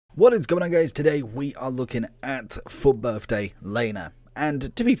What is going on, guys? Today we are looking at Foot Birthday Lainer,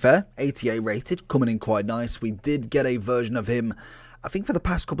 and to be fair, 88 rated, coming in quite nice. We did get a version of him, I think, for the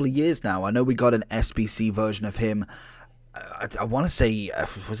past couple of years now. I know we got an SBC version of him, I want to say,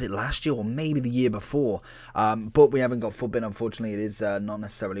 was it last year or maybe the year before, but we haven't got Footbin. Unfortunately, it is not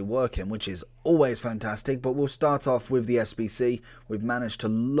necessarily working, which is always fantastic. But we'll start off with the SBC. We've managed to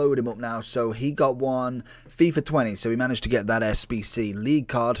load him up now, so he got one FIFA 20, so we managed to get that SBC league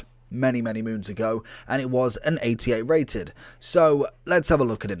card many moons ago, and it was an 88 rated. So let's have a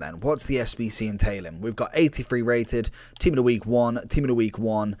look at him then. What's the SBC entailing? We've got 83 rated, team of the week 1,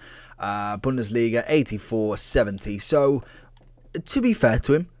 Bundesliga 84, 70. So to be fair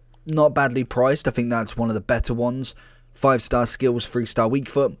to him, not badly priced. I think that's one of the better ones. 5-star skills, 3-star weak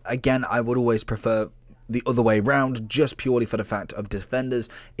foot. Again, I would always prefer the other way round, just purely for the fact of defenders.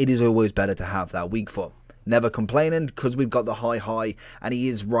 It is always better to have that weak foot. Never complaining, because we've got the high, and he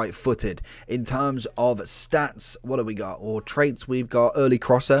is right-footed. In terms of stats, what have we got? Or traits, we've got early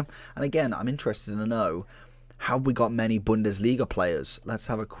crosser. And again, I'm interested to know, have we got many Bundesliga players? Let's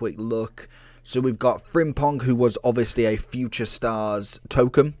have a quick look. So we've got Frimpong, who was obviously a Future Stars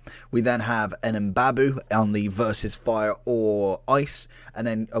token. We then have an Mbabu on the versus fire or ice, and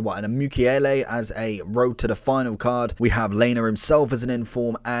then and a Mukiele as a road to the final card. We have Lainer himself as an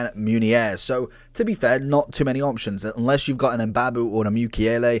inform and Munier. So to be fair, not too many options. Unless you've got an Mbabu or a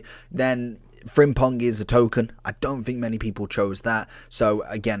Mukiele, then Frimpong is a token. I don't think many people chose that. So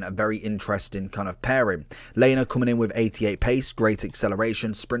again, a very interesting kind of pairing. Lainer coming in with 88 pace, great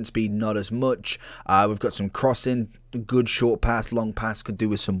acceleration, sprint speed not as much. We've got some crossing, good short pass, long pass could do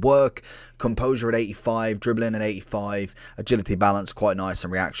with some work. Composure at 85, dribbling at 85, agility balance quite nice,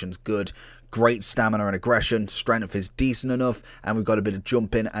 and reactions good. Great stamina and aggression, strength is decent enough, and we've got a bit of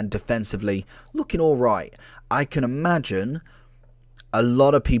jumping, and defensively looking all right. I can imagine a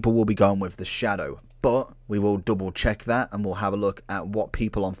lot of people will be going with the shadow, but we will double check that, and we'll have a look at what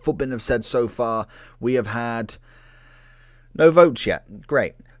people on Footbin have said so far. We have had no votes yet.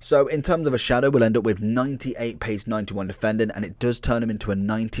 Great. So in terms of a shadow, we'll end up with 98 pace, 91 defending, and it does turn him into a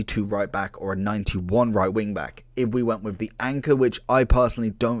 92 right back or a 91 right wing back. If we went with the anchor, which I personally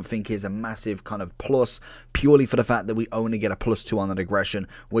don't think is a massive kind of plus, purely for the fact that we only get a +2 on that aggression,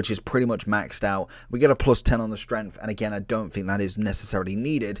 which is pretty much maxed out. We get a +10 on the strength, and again, I don't think that is necessarily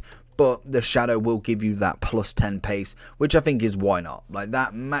needed. But the shadow will give you that +10 pace, which I think is why not. Like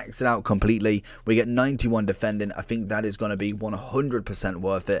that, max it out completely. We get 91 defending. I think that is going to be 100%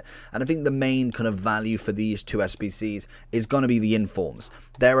 worth it. And I think the main kind of value for these two SBCs is going to be the informs.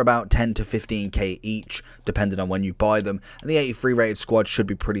 They're about 10 to 15k each, depending on when you buy them. And the 83 rated squad should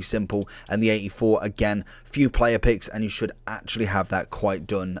be pretty simple. And the 84, again, few player picks, and you should actually have that quite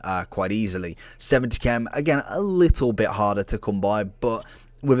done quite easily. 70 chem, again, a little bit harder to come by, but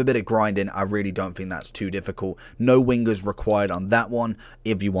with a bit of grinding, I really don't think that's too difficult. No wingers required on that one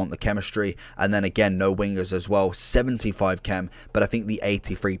if you want the chemistry. And then again, no wingers as well. 75 chem, but I think the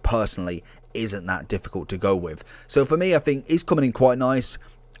 83 personally isn't that difficult to go with. So for me, I think he's coming in quite nice.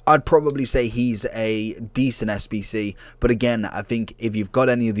 I'd probably say he's a decent SBC, but again, I think if you've got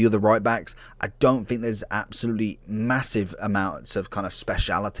any of the other right backs, I don't think there's absolutely massive amounts of kind of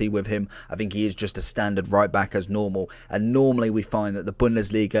speciality with him. I think he is just a standard right back as normal, and normally we find that the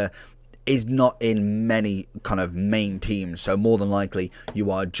Bundesliga is not in many kind of main teams, so more than likely you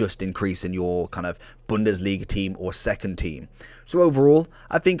are just increasing your kind of Bundesliga team or second team. So overall,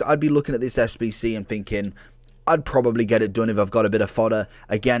 I think I'd be looking at this SBC and thinking, I'd probably get it done if I've got a bit of fodder.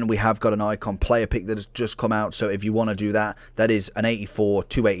 Again, we have got an icon player pick that has just come out, so if you want to do that, that is an 84,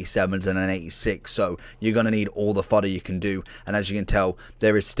 2 87s and an 86, so you're going to need all the fodder you can do, and as you can tell,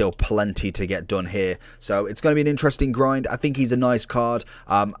 there is still plenty to get done here, so it's going to be an interesting grind. I think he's a nice card,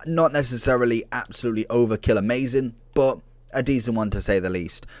 not necessarily absolutely overkill amazing, but a decent one to say the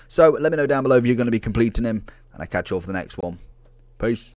least. So let me know down below if you're going to be completing him, and I'll catch you all for the next one. Peace.